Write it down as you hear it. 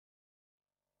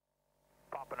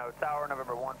Pompano Tower,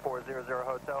 November 1400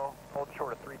 Hotel. Hold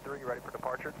short of 33, ready for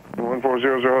departure.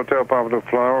 1400 Hotel, Pompano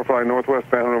Tower, flying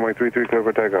northwest, bound runway 33, clear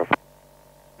for takeoff.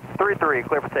 33,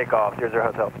 clear for takeoff, 00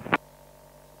 Hotel.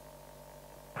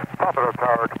 Pompano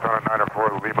Tower, Pompano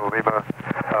 904, Lima,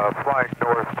 flying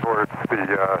north towards the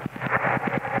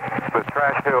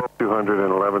trash hill.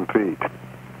 211 feet.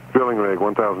 Drilling rig,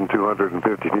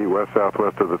 1,250 feet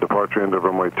west-southwest of the departure end of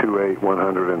runway 28,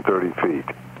 130 feet.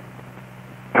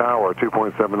 Tower,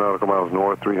 2.7 nautical miles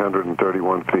north,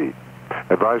 331 feet.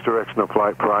 Advise direction of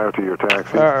flight prior to your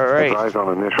taxi. All right. Advise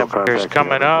on initial contact.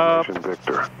 Coming up.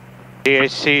 Victor.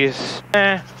 DHC is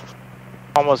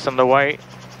almost in the white.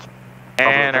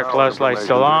 And our close light's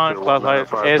still on. Close light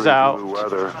is out.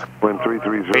 Wind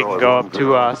 330. We can go up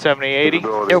to 70, 80.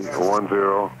 Yep. 10.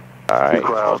 Alright,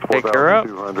 we'll pick her up.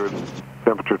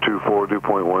 Temperature 24, dew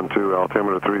point 12,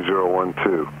 altimeter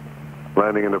 3012.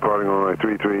 Landing and departing runway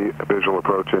 33, visual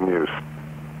approach in use.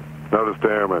 Notice to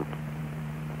airmen.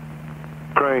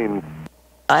 Crane.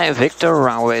 Hi, Victor,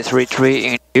 runway 33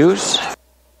 in use.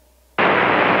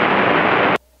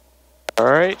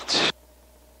 Alright.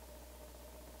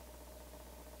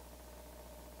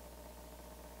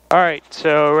 Alright,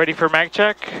 so ready for mag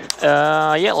check?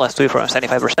 Yeah, let's do it from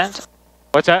 75%.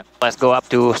 What's that? Let's go up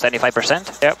to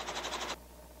 75%. Yep.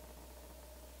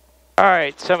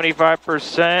 Alright,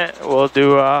 75%. We'll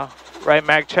do right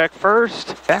mag check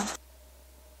first. Okay.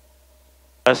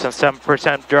 Less than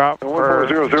 7% drop for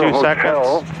 2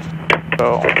 seconds.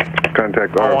 So,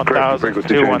 Contact R. 1,000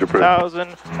 to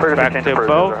 1,000. Back to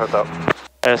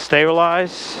both.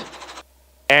 Stabilize.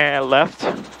 And left.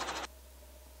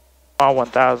 On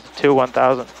 1,000 to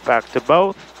 1,000. Back to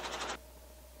both.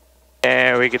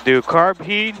 And we can do carb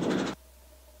heat.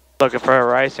 Looking for a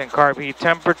rise in carb heat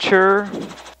temperature.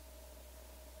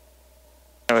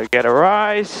 And we get a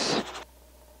rise.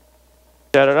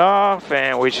 Shut it off,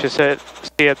 and we should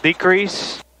see a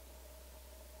decrease.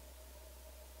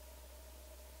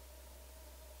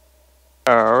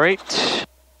 Alright.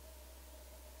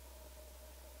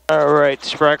 Alright,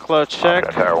 spread clutch check.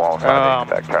 Turn off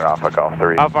at golf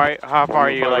 3. How far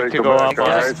you like to go up?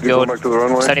 Just go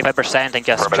 75% and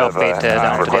just chop it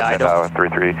down to the idle.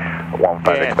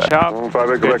 3315 and chop.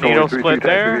 Good needle split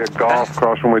there. Golf,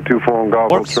 cross runway 24 on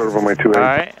golf, hold short of runway 28.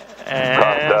 Alright. And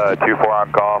cross 24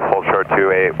 on golf, hold short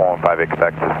 28, 115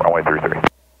 expect, runway 33.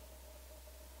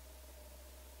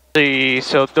 see,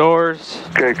 so doors.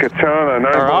 Okay, Katana,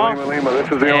 9 Lima, this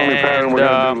is the only pattern we're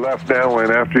going to do left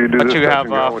downwind. After you do this, what you have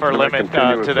for limit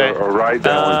today? Or right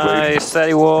downwind, I said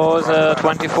it was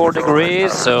 24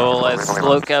 degrees, so let's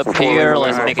look up here,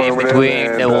 let's make it in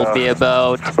between. There will be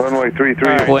about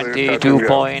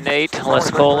 22.8,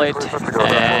 let's call it,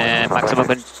 and maximum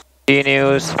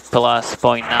continuous plus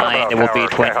 0.9, it will be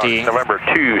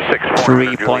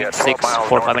 23.6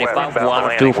 for 575,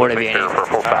 102 for the beginning.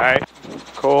 Alright,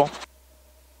 cool.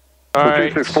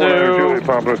 Alright, so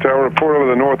Pompano Tower, report over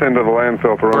the north end of the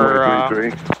landfill for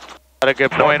runway 33. At a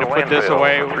good point to put this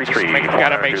away, we just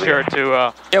gotta make sure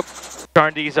to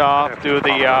turn these off, do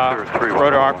the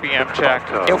rotor RPM check.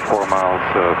 4 miles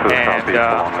to the southeast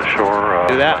along the shore,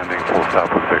 do that. landing full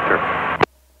stop with Victor.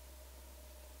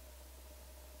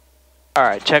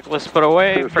 Alright, checklist put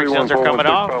away, frictions are coming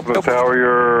off. Pompano Tower,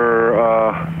 you're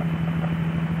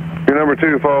number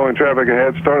 2 following traffic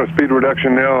ahead. Start a speed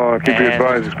reduction now. Keep you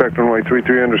advised, expect runway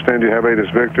 33. Understand you have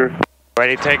ATC Victor.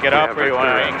 Ready to take it up, or you want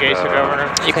to engage the governor?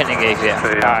 You can engage, yeah.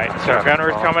 Alright, so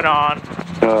gunner's coming on.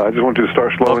 I just want you to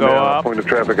start slowing down. I'll point the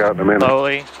traffic out in a minute.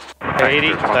 Slowly,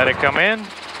 80, let it come in.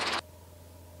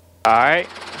 Alright,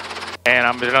 and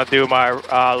I'm going to do my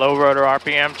low rotor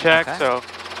RPM check, so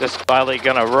just slightly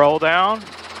going to roll down.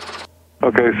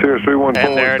 Okay, Sirius 314.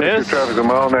 And there it is. Traffic's a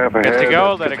mile and a half ahead. Good to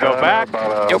go, let it go back.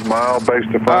 About a mile base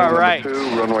to flight Alright,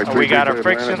 runway 33, we got our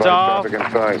frictions off.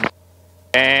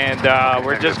 And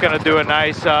we're just going to do a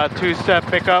nice two-step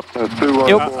pickup.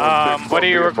 What are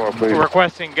you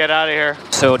requesting? Get out of here.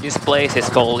 So this place is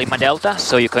called Lima Delta,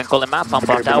 so you can call them up.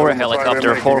 Pompano Tower,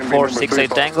 helicopter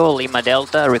 4468 Tango, Lima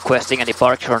Delta, requesting a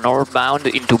departure northbound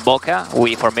into Boca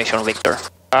with formation Victor.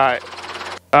 Alright.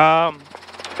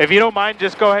 If you don't mind,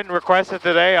 just go ahead and request it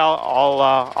today.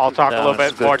 I'll talk a little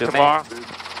bit more tomorrow.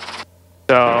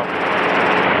 So.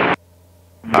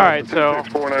 Alright, so,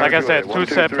 like I said,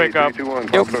 two-step pickup.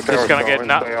 Just gonna get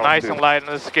nice and light on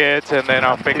the skids, and then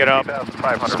I'll pick it up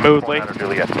smoothly.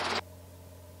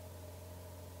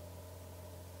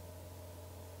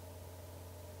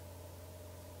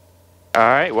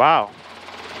 Alright, wow.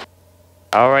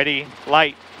 Already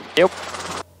light. Yep.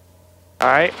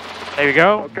 Alright. There you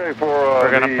go. Okay, for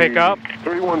we're gonna pick up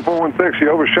 31416.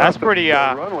 You overshot. That's pretty.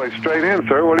 Runway straight in,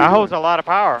 sir. What that holds a lot of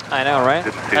power. I know, right?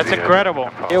 That's incredible.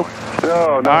 No,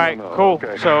 All right, cool.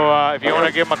 Okay. So if you want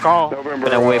to give him a call,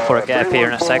 Gonna wait for a gap here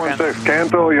in a second.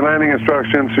 Cancel your landing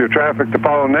instructions. Your traffic to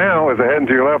follow now is ahead and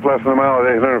to your left, less than a mile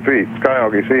at 800 feet.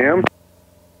 Skyhawk, you see him?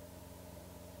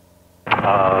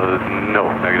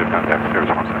 No, negative contact. There's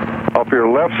 1 second. Off your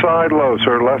left side low,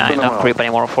 sir, less than a Don't mile. creep any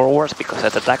more forwards because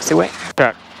that's a taxiway.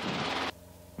 check.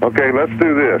 Okay, let's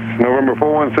do this. November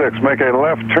 416, make a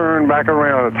left turn back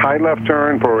around, a tight left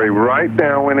turn for a right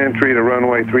downwind entry to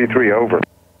runway 33, over.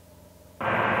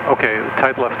 Okay,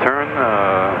 tight left turn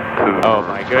to Oh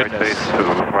my goodness. right base to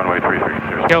runway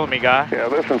 33. Killing me, guy. Yeah,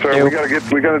 listen, sir,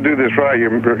 we gotta do this right.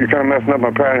 You're kind of messing up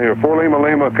my pattern here. 4 Lima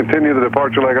Lima, continue the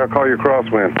departure leg. I'll call you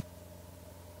crosswind.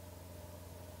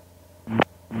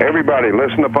 Everybody,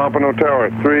 listen to Pompano Tower.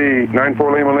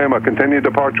 394 Lima Lima, continue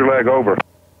departure leg, over.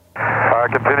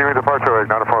 Continuing departure leg,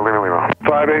 94 Lima Lima.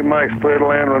 58 Mike's clear to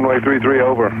land, runway 33,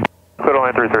 over. Clear to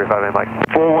land 33, 58 Mike.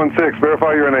 416,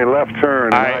 verify you're in a left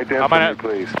turn. All right, I'm gonna...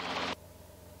 please.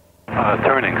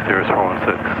 Turning, Cirrus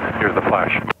 416. Here's the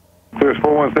flash. Cirrus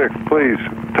 416, please.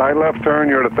 Tight left turn,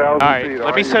 you're at 1,000 right, feet.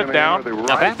 let me sit down. The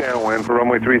right downwind for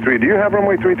runway 33. Do you have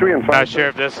runway 33 in sight? Not sure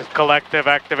if this is collective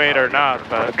activate or not,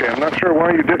 but... Okay, I'm not sure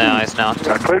why you didn't. No, it's not.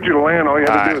 I cleared you to land. All you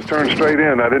had to do is turn straight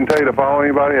in. I didn't tell you to follow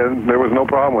anybody, and there was no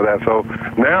problem with that. So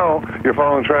now you're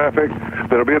following traffic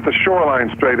that'll be at the shoreline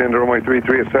straight into runway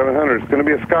 33 at 700. It's going to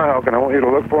be a Skyhawk, and I want you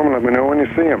to look for him and let me know when you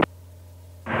see him.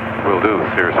 Will do,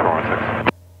 Cirrus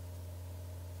 416.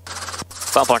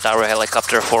 Pompano Tower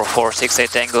helicopter 4468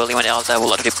 Tango Lima Delta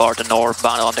will depart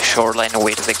northbound on the shoreline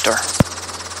with Victor.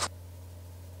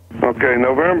 Okay,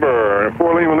 November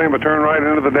 4 Lima Lima, turn right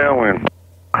into the downwind.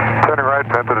 Turning right,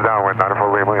 10 to the downwind,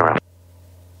 94 Lima Lima.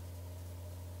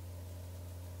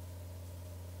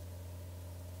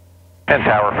 And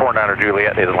Tower 49er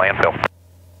Juliet is landfill.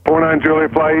 49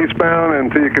 Juliet, fly eastbound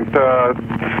until you can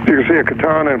see a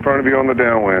Katana in front of you on the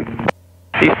downwind.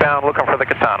 Eastbound, looking for the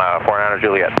Katana, 49er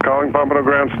Juliet. Calling Pompano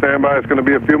ground standby. It's going to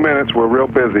be a few minutes. We're real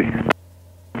busy.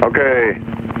 Okay.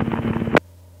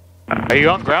 Are you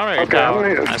on ground or are you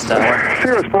down?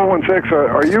 Cirrus 416,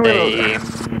 are you Hey,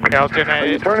 are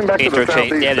you turning back to the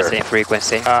southeast? yeah, the same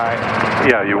frequency.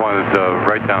 Yeah, you wanted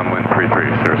right downwind 33,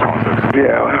 Cirrus 416.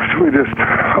 Yeah, we just,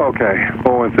 okay,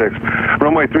 416.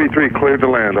 Runway 33 cleared to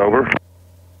land, over.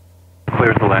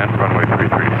 Cleared to land, runway 33,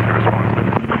 Cirrus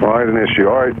 416. Quite an issue.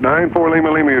 All right, 94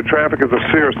 Lima Lima, your traffic is a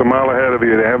Cirrus a mile ahead of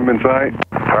you. They haven't been in sight?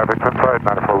 Traffic's in sight,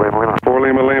 94 Lima Lima. 4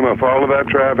 Lima Lima, follow that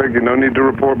traffic. You no need to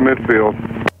report midfield.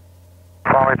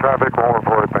 Following traffic, won't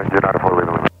report, thank you, 94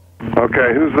 Lima Lima.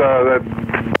 Okay, who's that?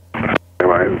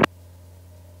 Anyway.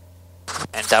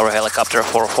 And Tower helicopter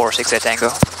 4468 Tango.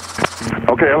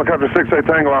 Okay, helicopter 68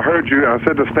 Tango, I heard you. I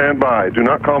said to stand by. Do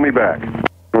not call me back.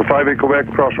 We're 58 Quebec,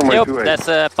 across from my 28.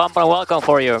 That's Pompano welcome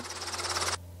for you.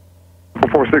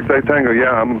 468 Tango,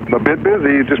 yeah, I'm a bit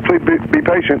busy. Just please be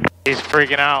patient. He's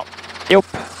freaking out. Yep.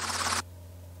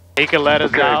 He can let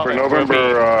us out. For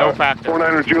November, no factor.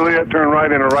 49er Juliet, turn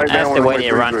right in a right That's downwind. the way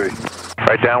they run.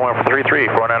 Right downwind for 33,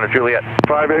 49er Juliet.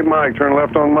 58 Mike, turn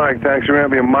left on Mike. Taxi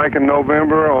ramp, be a Mike in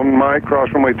November on Mike, cross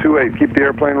runway 28. Keep the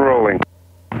airplane rolling.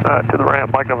 To the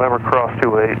ramp, Mike November, cross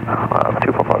 28,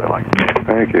 245 Mike.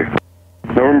 Thank you.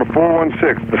 November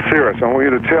 416, the Cirrus. I want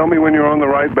you to tell me when you're on the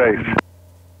right base.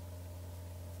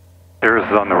 Cirrus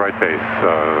is on the right base,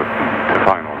 to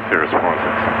final, Cirrus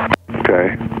 416.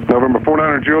 Okay. November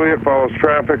 49er Juliet follows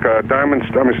traffic, it's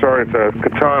a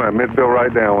Katana, midfield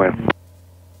right downwind.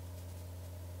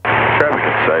 Traffic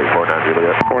is safe, 49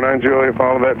 Juliet. 49 Juliet,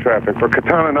 follow that traffic. For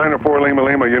Katana 904 Lima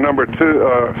Lima, you're number 2,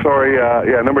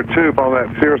 number 2, follow that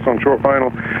Cirrus on short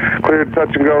final. Cleared touch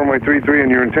and go runway 33,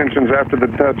 and your intentions after the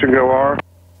touch and go are?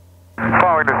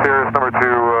 Following the Cirrus, number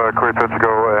 2, clear touch and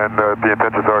go, and the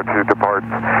intentions are to depart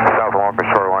south along the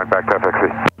shoreline back to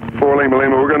FXC. 4 Lima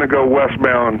Lima, we're going to go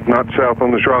westbound, not south on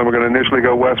the shoreline. We're going to initially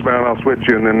go westbound. I'll switch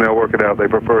you, and then they'll work it out. They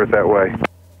prefer it that way.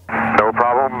 No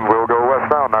problem. We'll go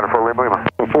westbound, 94 Lima Lima.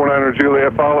 49er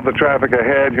Juliet, follow the traffic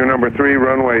ahead. You're number 3,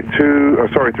 runway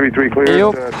 33 cleared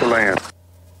to land.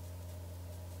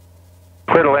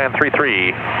 Clear to land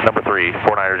 33, number 3,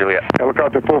 49er Juliet.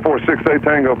 Helicopter 4468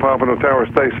 Tango, Pompano Tower,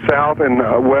 stay south and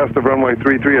west of runway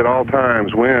 33 at all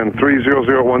times. Wind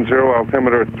 30010,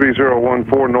 altimeter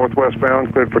 3014,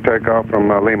 northwestbound, cleared for takeoff from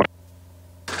Lima.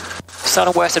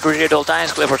 Southwest at rigid all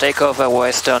times, clear for takeoff,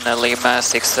 west on Lima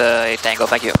 68 Tango,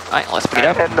 thank you. Alright, let's pick it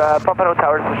up. And Pompano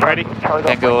Towers is ready.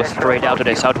 Can go straight out to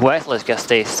the southwest, let's just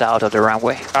stay south of the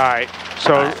runway. Alright,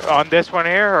 so on this one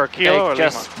here, or Kilo or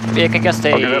just, Lima? You can just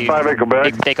stay,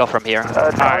 take off from here.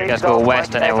 Alright, just go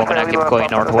west and then we're gonna keep going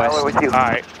northwest.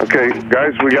 Alright. Okay,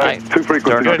 guys, we got two frequencies.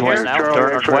 Turn northwest now,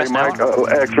 turn northwest now.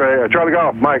 X-ray, Charlie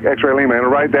Golf, Mike, X-ray Lima,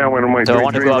 and right down when runway 33. So I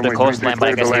want to go out the coastline, but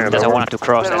I guess he doesn't want to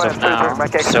cross as of now,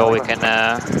 so we can...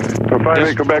 So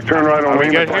 58 Quebec, turn right on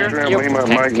Lima, Lima,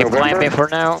 Mike, keep climbing November. for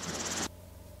now.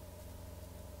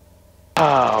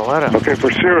 Oh, what a... Okay,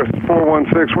 for Cirrus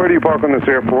 416, where do you park on this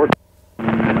airport?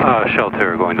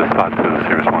 Shelter, going to spot 2,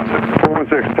 Cirrus 16.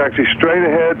 416, taxi straight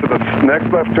ahead to the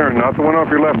next left turn, not the one off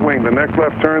your left wing, the next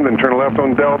left turn, then turn left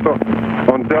on Delta.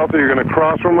 On Delta, you're going to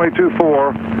cross runway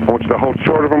 24. I want you to hold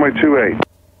short of runway 28.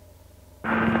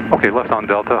 Okay, left on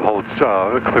Delta, hold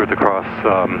clear to cross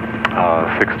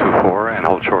 624 and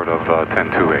hold short of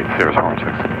 1028, Cirrus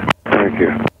 416. Thank you.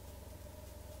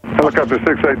 Helicopter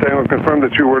 68 Tango, confirm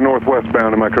that you were northwest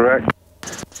bound, am I correct?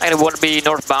 I want to be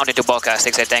northbound into Boca,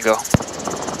 68 Tango.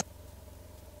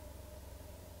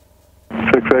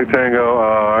 68 Tango,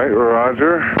 alright,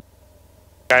 roger.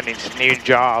 Guy needs a new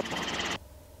job.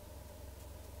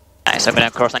 Nice, I'm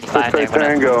gonna cross 95. 68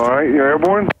 Tango, alright, you're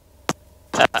airborne?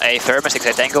 Affirm,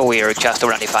 68 Tango, we are just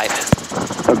over 95.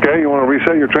 Okay, you want to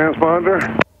reset your transponder?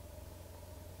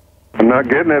 I'm not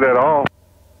getting it at all.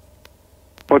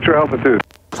 What's your altitude?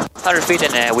 100 feet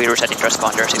and we reset the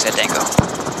transponder, 68 Tango.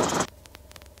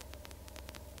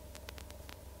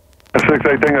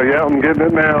 68 Tango, yeah, I'm getting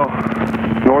it now.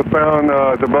 Northbound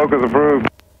to Boca's approved.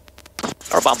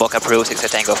 Northbound Boca approved,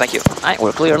 68 Tango, thank you. Alright,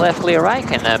 we're clear left, clear right,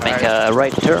 can make a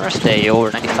right turn, stay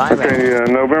over 95.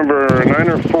 Okay, November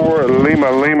 904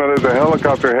 Lima, there's a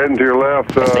helicopter heading to your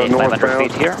left, stay 500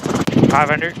 northbound. feet here.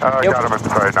 500? Got him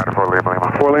inside, 94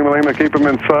 Lima. 4 Lima, keep them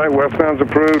in sight. Westbound's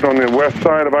approved on the west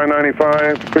side of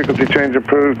I-95. Frequency change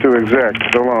approved to exec.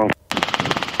 So long.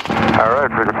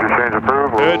 Alright, frequency change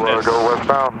approved. We'll go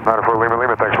westbound, 94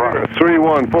 Lima, thanks a lot.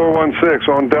 31416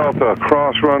 on Delta,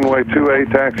 cross runway 28,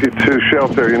 taxi to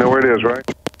shelter. You know where it is, right?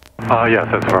 Yes,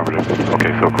 that's affirmative.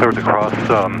 Okay, so clear to cross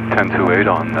 1028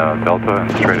 on Delta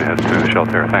and straight ahead to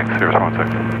shelter. Thanks, Cirrus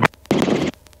 16.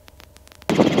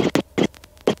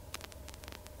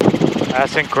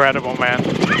 That's incredible, man.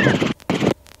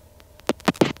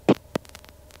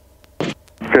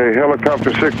 Okay,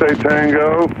 helicopter 68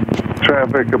 Tango.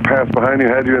 Traffic passed behind you,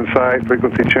 had you in sight.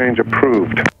 Frequency change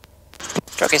approved.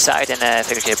 Truck inside and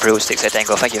frequency approved, 68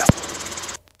 Tango, thank you.